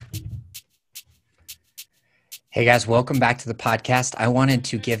Hey guys, welcome back to the podcast. I wanted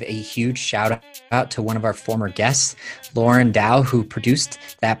to give a huge shout out to one of our former guests, Lauren Dow, who produced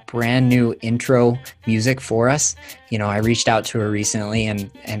that brand new intro music for us. I reached out to her recently and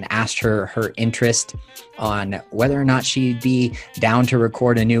asked her interest on whether or not she'd be down to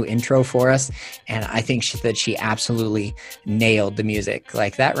record a new intro for us. And I think that she absolutely nailed the music.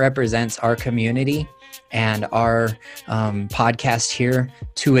 Like, that represents our community and our podcast here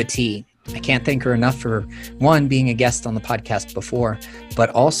to a T. I can't thank her enough for, one, being a guest on the podcast before, but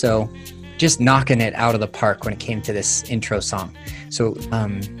also just knocking it out of the park when it came to this intro song. So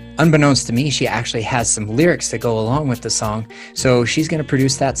unbeknownst to me, she actually has some lyrics that go along with the song. So she's going to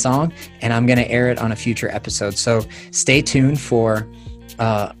produce that song, and I'm going to air it on a future episode. So stay tuned for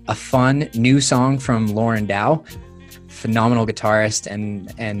a fun new song from Lauren Dow, phenomenal guitarist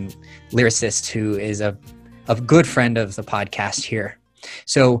and lyricist who is a good friend of the podcast here.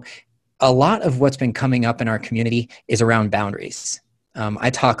 So a lot of what's been coming up in our community is around boundaries. I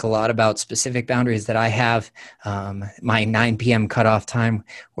talk a lot about specific boundaries that I have, my 9 p.m. cutoff time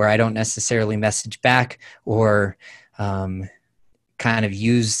where I don't necessarily message back or kind of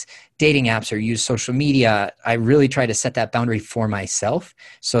use dating apps or use social media. I really try to set that boundary for myself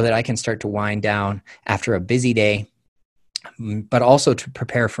so that I can start to wind down after a busy day, but also to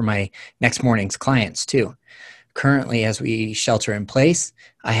prepare for my next morning's clients too. Currently, as we shelter in place,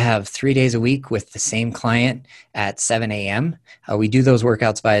 I have 3 days a week with the same client at 7 a.m. We do those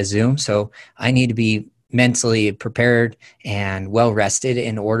workouts via Zoom, so I need to be mentally prepared and well rested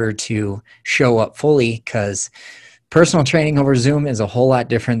in order to show up fully, because personal training over Zoom is a whole lot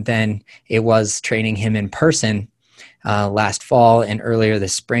different than it was training him in person last fall and earlier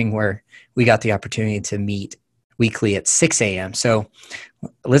this spring, where we got the opportunity to meet weekly at 6 a.m. So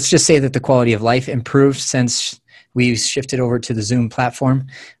let's just say that the quality of life improved since we shifted over to the Zoom platform,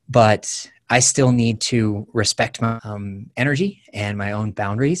 but I still need to respect my energy and my own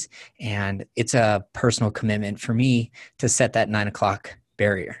boundaries. And it's a personal commitment for me to set that 9 o'clock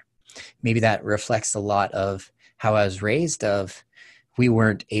barrier. Maybe that reflects a lot of how I was raised. We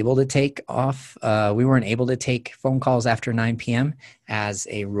weren't able to take phone calls after 9 p.m. as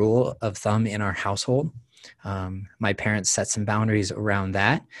a rule of thumb in our household. My parents set some boundaries around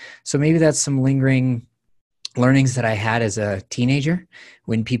that. So maybe that's some lingering learnings that I had as a teenager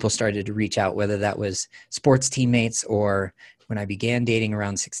when people started to reach out, whether that was sports teammates or when I began dating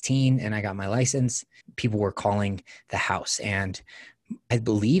around 16 and I got my license, people were calling the house. And I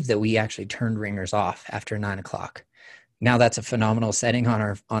believe that we actually turned ringers off after 9 o'clock. Now that's a phenomenal setting on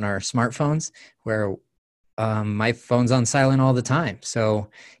our smartphones where my phone's on silent all the time. So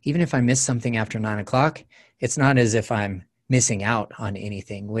even if I miss something after 9 o'clock, it's not as if I'm missing out on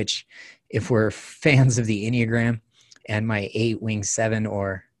anything, which, if we're fans of the Enneagram and my 8 wing 7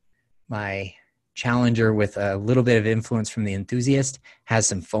 or my Challenger with a little bit of influence from the Enthusiast has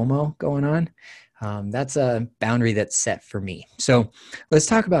some FOMO going on, that's a boundary that's set for me. So let's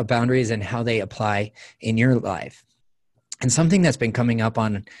talk about boundaries and how they apply in your life. And something that's been coming up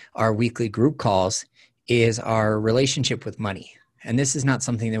on our weekly group calls is our relationship with money. And this is not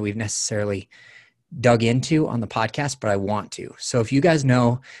something that we've necessarily dug into on the podcast, but I want to. So if you guys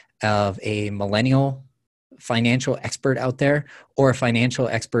know of a millennial financial expert out there, or a financial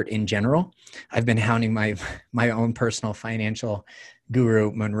expert in general, I've been hounding my own personal financial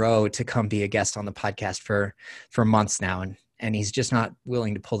guru, Monroe, to come be a guest on the podcast for months now. And he's just not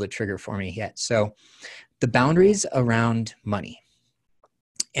willing to pull the trigger for me yet. So the boundaries around money.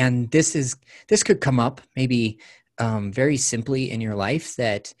 And this could come up maybe very simply in your life,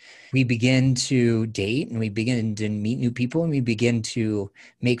 that we begin to date and we begin to meet new people and we begin to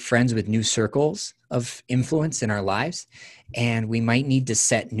make friends with new circles of influence in our lives. And we might need to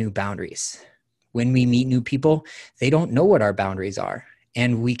set new boundaries. When we meet new people, they don't know what our boundaries are.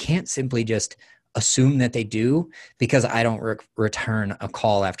 And we can't simply just assume that they do because I don't return a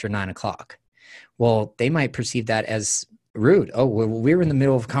call after 9 o'clock. Well, they might perceive that as rude. Oh, well, we were in the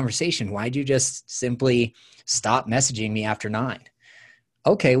middle of a conversation. Why'd you just simply stop messaging me after 9?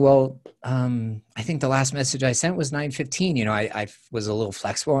 Okay, well, I think the last message I sent was 9:15. I was a little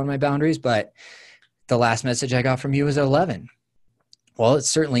flexible on my boundaries, but the last message I got from you was at 11. Well, it's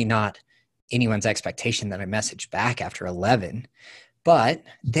certainly not anyone's expectation that I message back after 11, but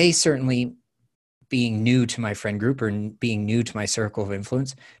they certainly, being new to my friend group or being new to my circle of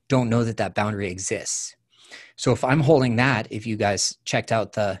influence, don't know that boundary exists. So if I'm holding that, if you guys checked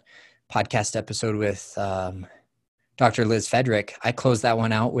out the podcast episode with Dr. Liz Fedrick, I closed that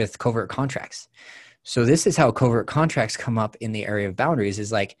one out with covert contracts. So this is how covert contracts come up in the area of boundaries,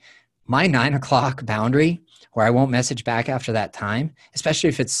 is like my 9 o'clock boundary where I won't message back after that time, especially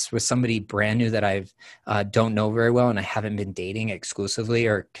if it's with somebody brand new that I don't know very well and I haven't been dating exclusively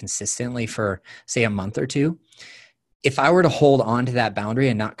or consistently for, say, a month or two. If I were to hold on to that boundary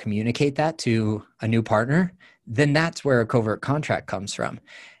and not communicate that to a new partner, then that's where a covert contract comes from.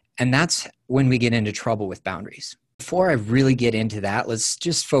 And that's when we get into trouble with boundaries. Before I really get into that, let's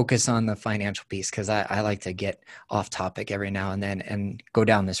just focus on the financial piece, because I like to get off topic every now and then and go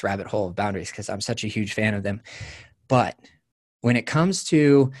down this rabbit hole of boundaries because I'm such a huge fan of them. But when it comes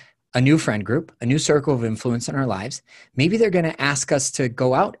to a new friend group, a new circle of influence in our lives, maybe they're going to ask us to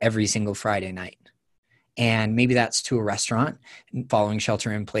go out every single Friday night. And maybe that's to a restaurant. Following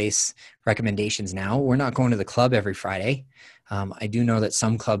shelter in place recommendations now, we're not going to the club every Friday. I do know that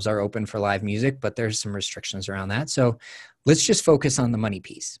some clubs are open for live music, but there's some restrictions around that. So let's just focus on the money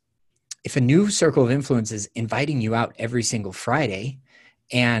piece. If a new circle of influence is inviting you out every single Friday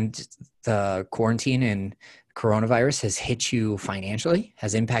and the quarantine and coronavirus has hit you financially,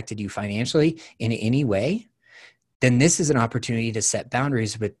 has impacted you financially in any way, then this is an opportunity to set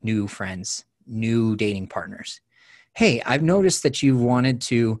boundaries with new friends, new dating partners. Hey, I've noticed that you wanted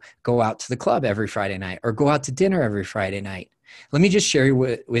to go out to the club every Friday night or go out to dinner every Friday night. Let me just share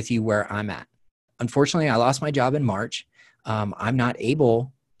with you where I'm at. Unfortunately, I lost my job in March. I'm not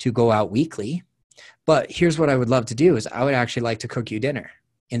able to go out weekly, but here's what I would love to do is I would actually like to cook you dinner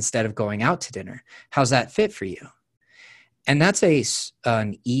instead of going out to dinner. How's that fit for you? And that's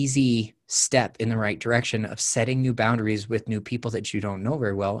an easy step in the right direction of setting new boundaries with new people that you don't know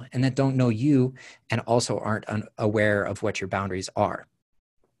very well and that don't know you and also aren't aware of what your boundaries are.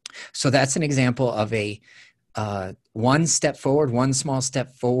 So that's an example of a one step forward, one small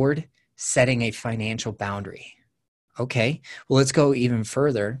step forward, setting a financial boundary. Okay, well, let's go even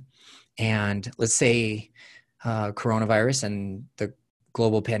further. And let's say coronavirus and the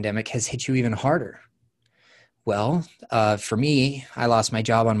global pandemic has hit you even harder. Well, for me, I lost my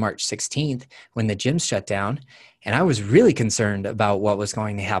job on March 16th when the gyms shut down, and I was really concerned about what was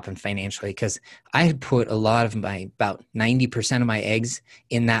going to happen financially because I had put a lot of about 90% of my eggs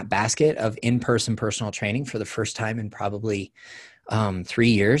in that basket of in-person personal training for the first time in probably 3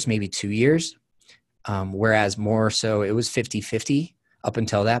 years, maybe 2 years, whereas more so it was 50-50 up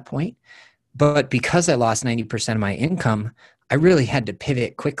until that point. But because I lost 90% of my income, I really had to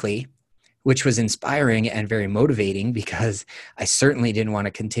pivot quickly, which was inspiring and very motivating because I certainly didn't want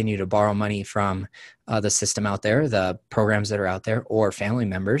to continue to borrow money from the system out there, the programs that are out there, or family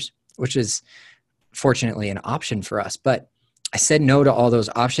members, which is fortunately an option for us. But I said no to all those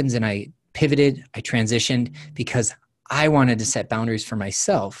options and I pivoted, I transitioned because I wanted to set boundaries for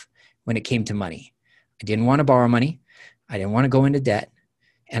myself when it came to money. I didn't want to borrow money. I didn't want to go into debt.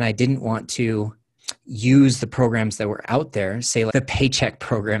 And I didn't want to use the programs that were out there, say like the paycheck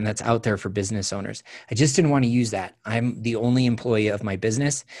program that's out there for business owners. I just didn't want to use that. I'm the only employee of my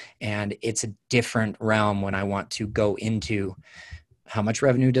business, and it's a different realm when I want to go into how much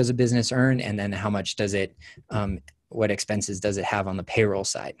revenue does a business earn, and then how much does it, what expenses does it have on the payroll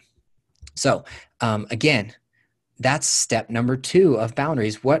side. So again, that's step number 2 of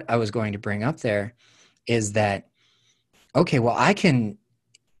boundaries. What I was going to bring up there is that, okay, well, I can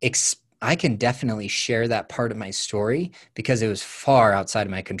definitely share that part of my story because it was far outside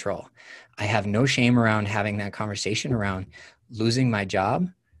of my control. I have no shame around having that conversation around losing my job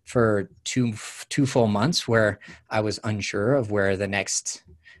for two full months where I was unsure of where the next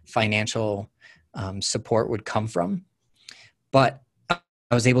financial support would come from. But I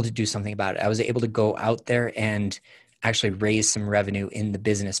was able to do something about it. I was able to go out there and actually raise some revenue in the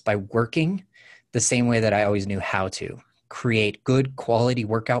business by working the same way that I always knew how to. Create good quality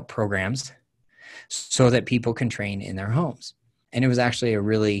workout programs so that people can train in their homes. And it was actually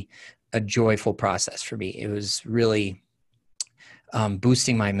a joyful process for me. It was really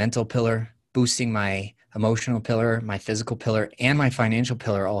boosting my mental pillar, boosting my emotional pillar, my physical pillar, and my financial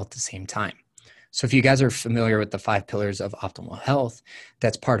pillar all at the same time. So if you guys are familiar with the 5 pillars of optimal health,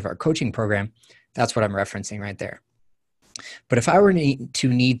 that's part of our coaching program. That's what I'm referencing right there. But if I were to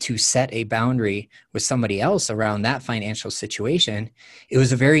need to set a boundary with somebody else around that financial situation, it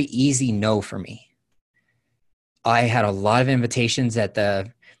was a very easy no for me. I had a lot of invitations at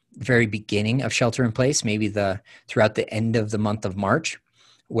the very beginning of shelter in place, maybe throughout the end of the month of March,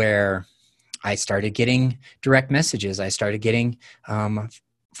 where I started getting direct messages. I started getting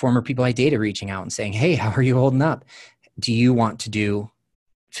former people I dated reaching out and saying, hey, how are you holding up? Do you want to do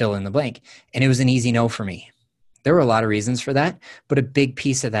fill in the blank? And it was an easy no for me. There were a lot of reasons for that, but a big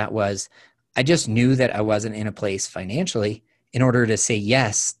piece of that was I just knew that I wasn't in a place financially in order to say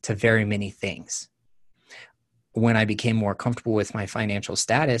yes to very many things. when I became more comfortable with my financial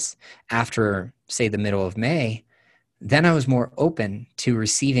status after, say, the middle of May, then I was more open to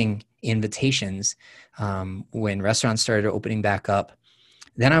receiving invitations when restaurants started opening back up.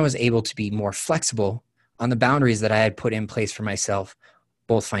 Then I was able to be more flexible on the boundaries that I had put in place for myself,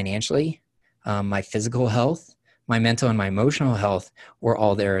 both financially, my physical health, my mental and my emotional health were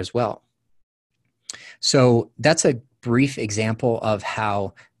all there as well. So that's a brief example of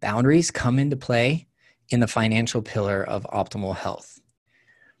how boundaries come into play in the financial pillar of optimal health.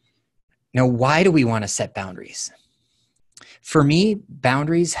 Now, why do we want to set boundaries? For me,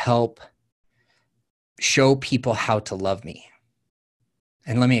 boundaries help show people how to love me.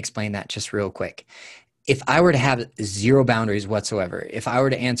 And let me explain that just real quick. If I were to have zero boundaries whatsoever, if I were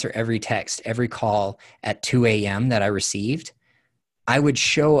to answer every text, every call at 2 a.m. that I received, I would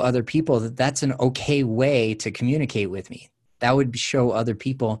show other people that that's an okay way to communicate with me. That would show other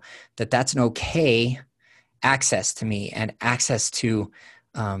people that that's an okay access to me and access to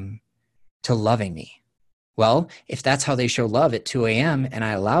loving me. Well, if that's how they show love at 2 a.m. and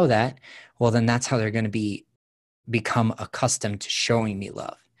I allow that, well, then that's how they're going to become accustomed to showing me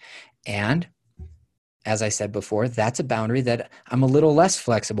love. And as I said before, that's a boundary that I'm a little less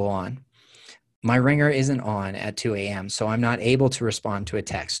flexible on. My ringer isn't on at 2 a.m., so I'm not able to respond to a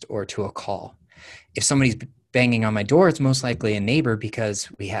text or to a call. If somebody's banging on my door, it's most likely a neighbor because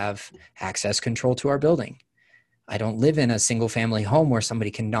we have access control to our building. I don't live in a single family home where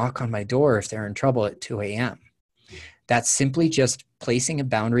somebody can knock on my door if they're in trouble at 2 a.m. That's simply just placing a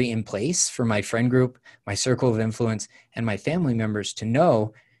boundary in place for my friend group, my circle of influence, and my family members to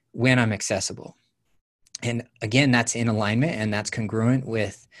know when I'm accessible. And again, that's in alignment and that's congruent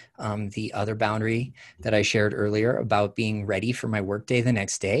with the other boundary that I shared earlier about being ready for my workday the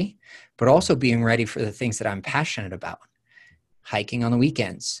next day, but also being ready for the things that I'm passionate about. Hiking on the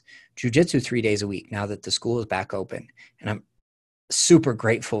weekends, jujitsu 3 days a week now that the school is back open. And I'm super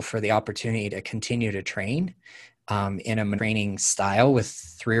grateful for the opportunity to continue to train in a training style with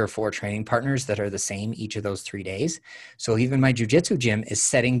 3 or 4 training partners that are the same each of those 3 days. So even my jujitsu gym is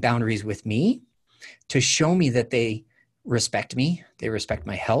setting boundaries with me to show me that they respect me, they respect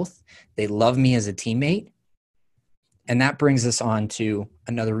my health, they love me as a teammate. And that brings us on to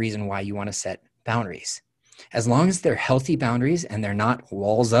another reason why you want to set boundaries. As long as they're healthy boundaries and they're not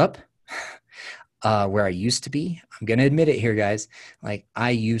walls up, where I used to be, I'm going to admit it here, guys. Like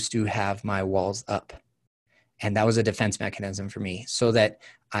I used to have my walls up. And that was a defense mechanism for me so that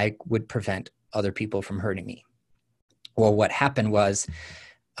I would prevent other people from hurting me. Well, what happened was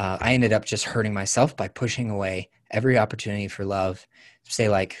I ended up just hurting myself by pushing away every opportunity for love, say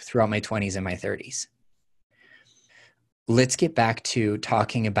like throughout my 20s and my 30s. Let's get back to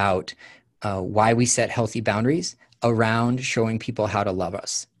talking about why we set healthy boundaries around showing people how to love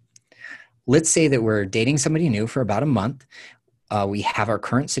us. Let's say that we're dating somebody new for about a month. We have our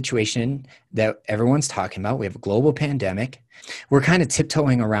current situation that everyone's talking about. We have a global pandemic. We're kind of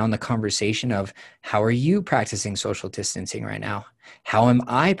tiptoeing around the conversation of how are you practicing social distancing right now? How am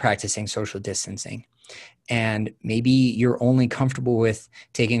I practicing social distancing? And maybe you're only comfortable with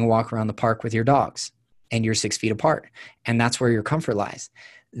taking a walk around the park with your dogs and you're 6 feet apart. And that's where your comfort lies.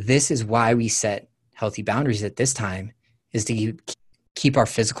 This is why we set healthy boundaries at this time, is to keep our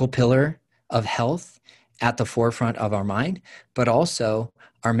physical pillar of health at the forefront of our mind, but also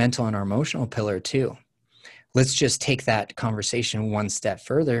our mental and our emotional pillar too. Let's just take that conversation one step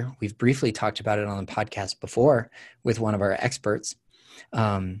further. We've briefly talked about it on the podcast before with one of our experts.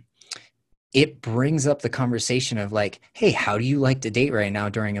 It brings up the conversation of like, hey, how do you like to date right now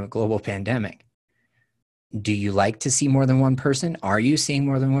during a global pandemic? Do you like to see more than one person? Are you seeing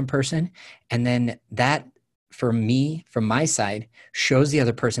more than one person? And then that, for me, from my side, shows the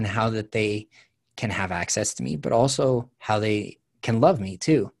other person how that they can have access to me, but also how they can love me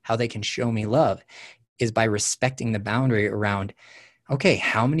too, how they can show me love is by respecting the boundary around, okay,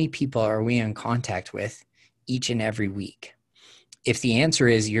 how many people are we in contact with each and every week? If the answer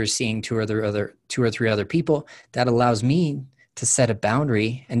is you're seeing two or three other people, that allows me to set a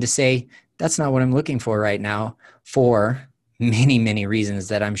boundary and to say, that's not what I'm looking for right now for many, many reasons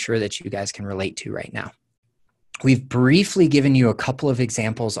that I'm sure that you guys can relate to right now. We've briefly given you a couple of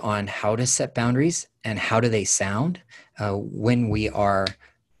examples on how to set boundaries and how do they sound when we are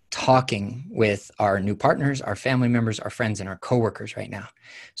talking with our new partners, our family members, our friends, and our coworkers right now.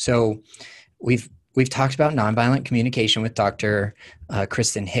 So we've talked about nonviolent communication with Dr.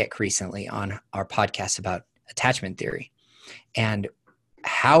 Kristen Hick recently on our podcast about attachment theory. And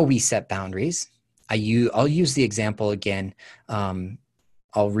how we set boundaries, I'll use the example again.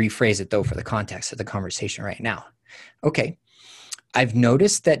 I'll rephrase it though for the context of the conversation right now. Okay, I've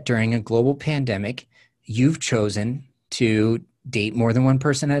noticed that during a global pandemic, you've chosen to date more than one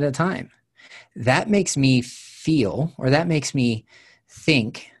person at a time. That makes me feel, or that makes me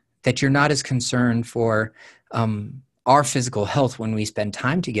think that you're not as concerned for our physical health when we spend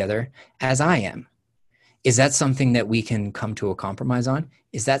time together as I am. Is that something that we can come to a compromise on?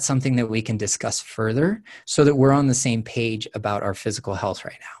 Is that something that we can discuss further so that we're on the same page about our physical health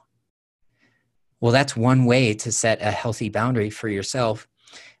right now? Well, that's one way to set a healthy boundary for yourself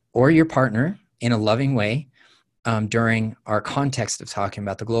or your partner in a loving way during our context of talking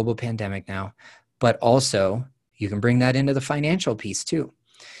about the global pandemic now. But also, you can bring that into the financial piece too.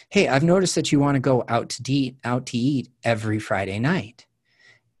 Hey, I've noticed that you want to go out to eat every Friday night.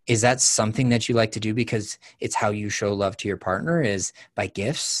 Is that something that you like to do because it's how you show love to your partner, is by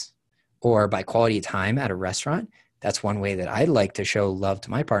gifts or by quality time at a restaurant? That's one way that I like to show love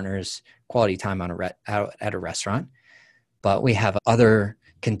to my partner, is quality time out at a restaurant. But we have other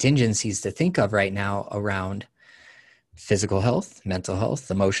contingencies to think of right now around physical health, mental health,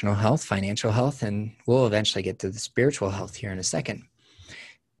 emotional health, financial health, and we'll eventually get to the spiritual health here in a second.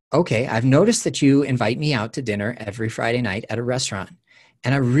 Okay, I've noticed that you invite me out to dinner every Friday night at a restaurant.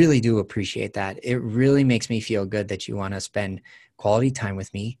 And I really do appreciate that. It really makes me feel good that you want to spend quality time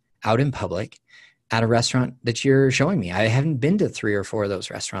with me out in public at a restaurant that you're showing me. I haven't been to 3 or 4 of those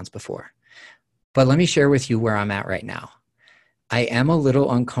restaurants before. But let me share with you where I'm at right now. I am a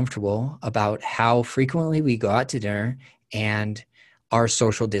little uncomfortable about how frequently we go out to dinner and our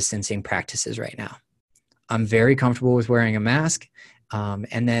social distancing practices right now. I'm very comfortable with wearing a mask.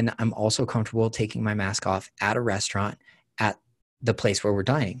 And then I'm also comfortable taking my mask off at a restaurant at the place where we're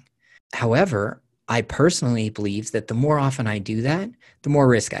dining. However, I personally believe that the more often I do that, the more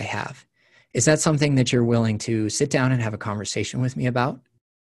risk I have. Is that something that you're willing to sit down and have a conversation with me about?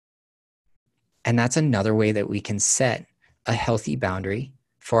 And that's another way that we can set a healthy boundary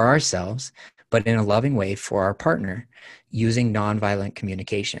for ourselves, but in a loving way for our partner, using nonviolent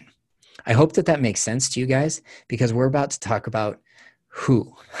communication. I hope that that makes sense to you guys, because we're about to talk about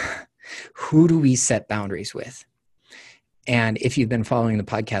who do we set boundaries with? And if you've been following the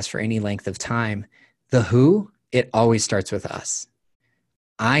podcast for any length of time, the who, it always starts with us.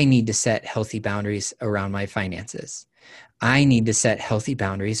 I need to set healthy boundaries around my finances. I need to set healthy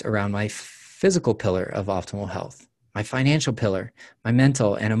boundaries around my physical pillar of optimal health, my financial pillar, my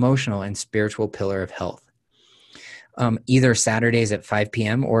mental and emotional and spiritual pillar of health. Either Saturdays at 5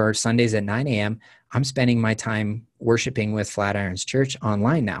 p.m. or Sundays at 9 a.m., I'm spending my time worshiping with Flatirons Church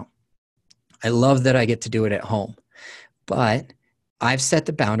online now. I love that I get to do it at home, but I've set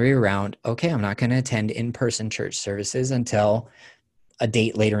the boundary around, okay, I'm not going to attend in-person church services until a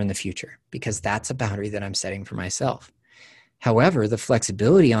date later in the future, because that's a boundary that I'm setting for myself. However, the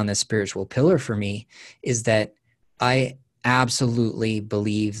flexibility on this spiritual pillar for me is that I absolutely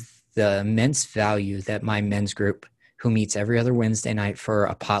believe the immense value that my men's group, who meets every other Wednesday night for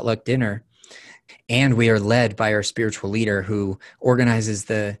a potluck dinner, and we are led by our spiritual leader who organizes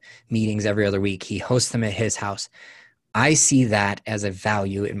the meetings every other week. He hosts them at his house. I see that as a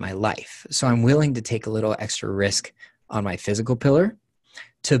value in my life. So I'm willing to take a little extra risk on my physical pillar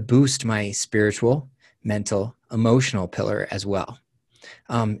to boost my spiritual, mental, emotional pillar as well.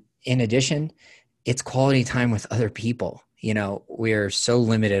 In addition, it's quality time with other people. You know, we're so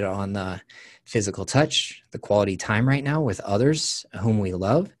limited on the physical touch, the quality time right now with others whom we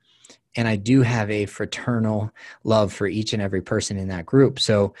love. And I do have a fraternal love for each and every person in that group.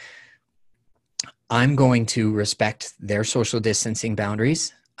 So I'm going to respect their social distancing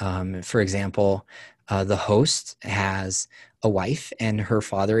boundaries. For example, the host has a wife and her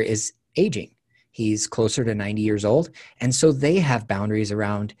father is aging. He's closer to 90 years old. And so they have boundaries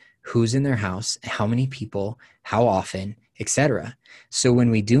around who's in their house, how many people, how often, etc. So when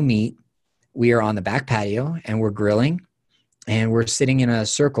we do meet, we are on the back patio and we're grilling and we're sitting in a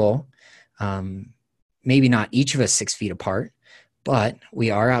circle, maybe not each of us 6 feet apart, but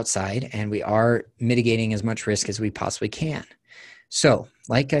we are outside and we are mitigating as much risk as we possibly can. So,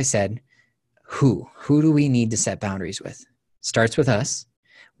 like I said, who do we need to set boundaries with? Starts with us.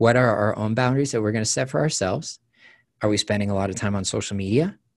 What are our own boundaries that we're going to set for ourselves? Are we spending a lot of time on social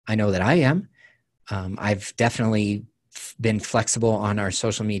media? I know that I am. I've definitely been flexible on our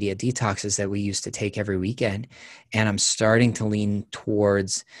social media detoxes that we used to take every weekend. And I'm starting to lean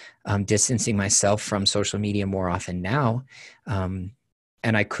towards distancing myself from social media more often now. And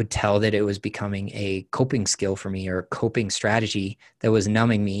I could tell that it was becoming a coping skill for me, or a coping strategy that was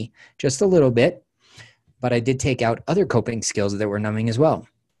numbing me just a little bit. But I did take out other coping skills that were numbing as well.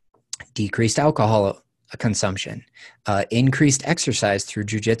 Decreased alcohol consumption, increased exercise through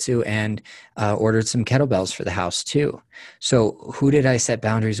jujitsu, and ordered some kettlebells for the house too. So who did I set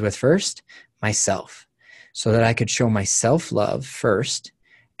boundaries with first? Myself. so that I could show myself love first.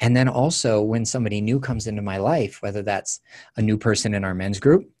 And then also when somebody new comes into my life, whether that's a new person in our men's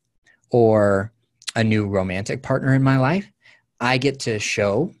group or a new romantic partner in my life, I get to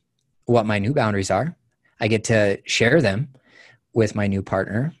show what my new boundaries are. I get to share them with my new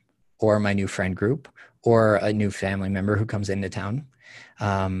partner or my new friend group or a new family member who comes into town.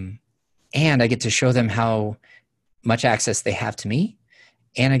 And I get to show them how much access they have to me.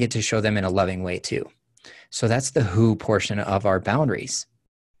 And I get to show them in a loving way too. So that's the who portion of our boundaries.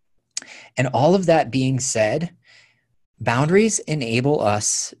 And all of that being said, boundaries enable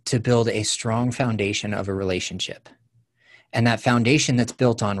us to build a strong foundation of a relationship. And that foundation that's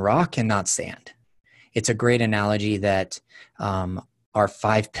built on rock and not sand. It's a great analogy that our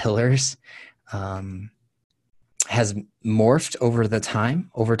 5 pillars has morphed over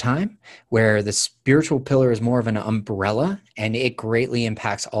time, where the spiritual pillar is more of an umbrella and it greatly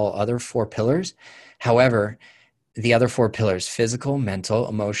impacts all other 4 pillars. However, the other 4 pillars, physical, mental,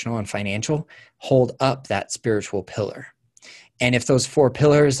 emotional, and financial, hold up that spiritual pillar. And if those 4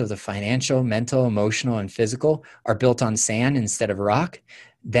 pillars of the financial, mental, emotional, and physical are built on sand instead of rock,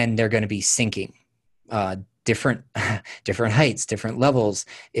 then they're going to be sinking. Different heights, different levels.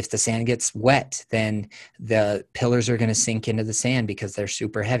 If the sand gets wet, then the pillars are going to sink into the sand because they're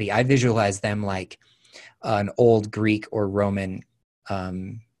super heavy. I visualize them like an old Greek or Roman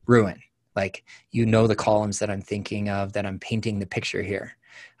ruin. Like, the columns that I'm thinking of, that I'm painting the picture here.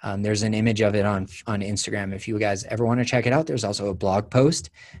 There's an image of it on Instagram. If you guys ever want to check it out, there's also a blog post.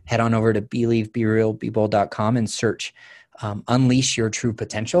 Head on over to believeberealbebold.com and search Unleash Your True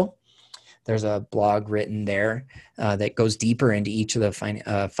Potential. There's a blog written there that goes deeper into each of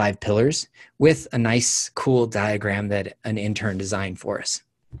the 5 pillars with a nice, cool diagram that an intern designed for us.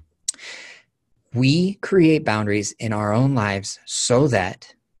 We create boundaries in our own lives so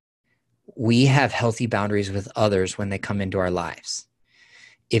that we have healthy boundaries with others when they come into our lives.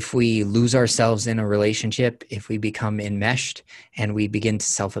 If we lose ourselves in a relationship, if we become enmeshed and we begin to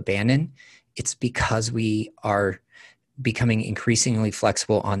self-abandon, it's because we are becoming increasingly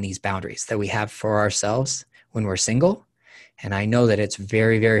flexible on these boundaries that we have for ourselves when we're single. And I know that it's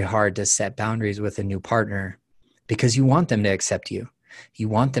very, very hard to set boundaries with a new partner because you want them to accept you. You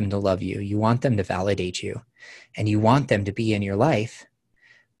want them to love you. You want them to validate you. And you want them to be in your life.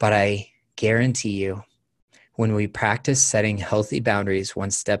 But I guarantee you, when we practice setting healthy boundaries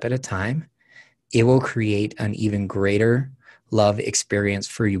one step at a time, it will create an even greater love experience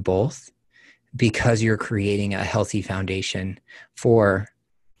for you both, because you're creating a healthy foundation for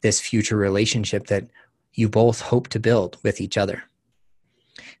this future relationship that you both hope to build with each other.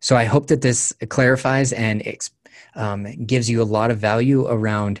 So I hope that this clarifies and gives you a lot of value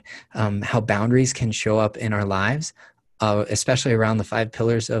around how boundaries can show up in our lives, especially around the 5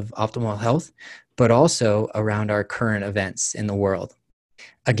 pillars of optimal health, but also around our current events in the world.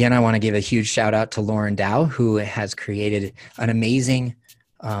 Again, I want to give a huge shout out to Lauren Dow, who has created an amazing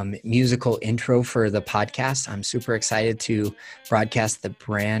musical intro for the podcast. I'm super excited to broadcast the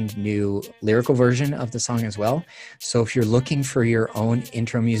brand new lyrical version of the song as well. So if you're looking for your own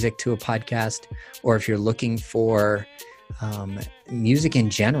intro music to a podcast, or if you're looking for music in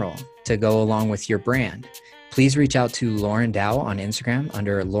general to go along with your brand, please reach out to Lauren Dow on Instagram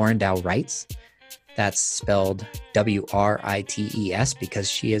under Lauren Dow Writes. That's spelled W-R-I-T-E-S,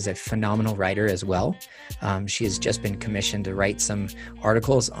 because she is a phenomenal writer as well. She has just been commissioned to write some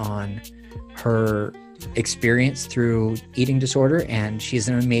articles on her experience through eating disorder, and she's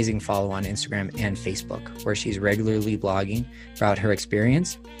an amazing follow on Instagram and Facebook, where she's regularly blogging about her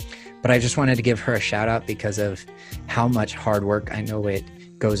experience. But I just wanted to give her a shout out because of how much hard work I know it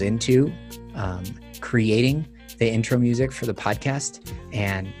goes into creating the intro music for the podcast.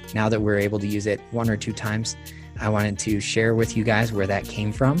 And now that we're able to use it 1 or 2 times, I wanted to share with you guys where that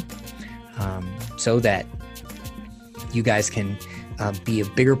came from, so that you guys can be a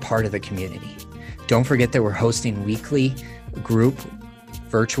bigger part of the community. Don't forget that we're hosting weekly group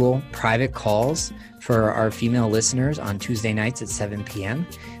virtual private calls for our female listeners on Tuesday nights at 7 p.m.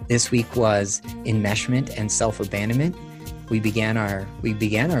 This week was enmeshment and self-abandonment. We began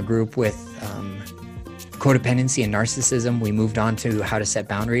our group with codependency and narcissism. We moved on to how to set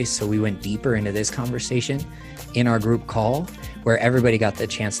boundaries. So we went deeper into this conversation in our group call, where everybody got the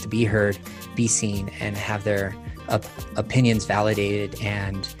chance to be heard, be seen, and have their opinions validated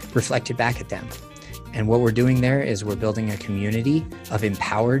and reflected back at them. And what we're doing there is we're building a community of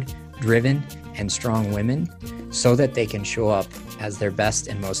empowered, driven, and strong women so that they can show up as their best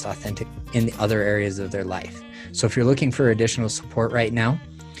and most authentic in the other areas of their life. So if you're looking for additional support right now,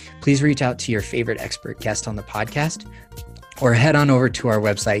 please reach out to your favorite expert guest on the podcast, or head on over to our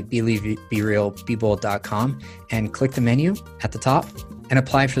website, BeRealBeBold.com, and click the menu at the top and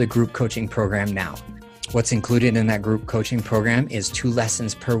apply for the group coaching program now. What's included in that group coaching program is 2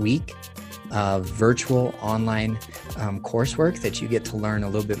 lessons per week of virtual online coursework that you get to learn a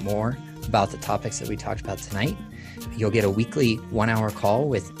little bit more about the topics that we talked about tonight. You'll get a weekly 1-hour call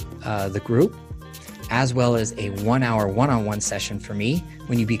with the group, as well as a 1-hour one-on-one session for me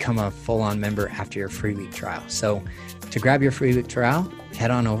when you become a full-on member after your free week trial. So to grab your free week trial,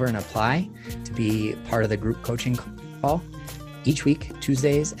 head on over and apply to be part of the group coaching call each week,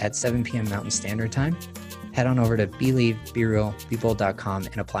 Tuesdays at 7 p.m. Mountain Standard Time. Head on over to BeRealBeBold.com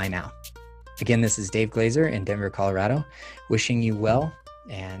and apply now. Again, this is Dave Glaser in Denver, Colorado, wishing you well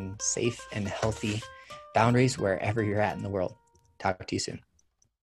and safe and healthy boundaries wherever you're at in the world. Talk to you soon.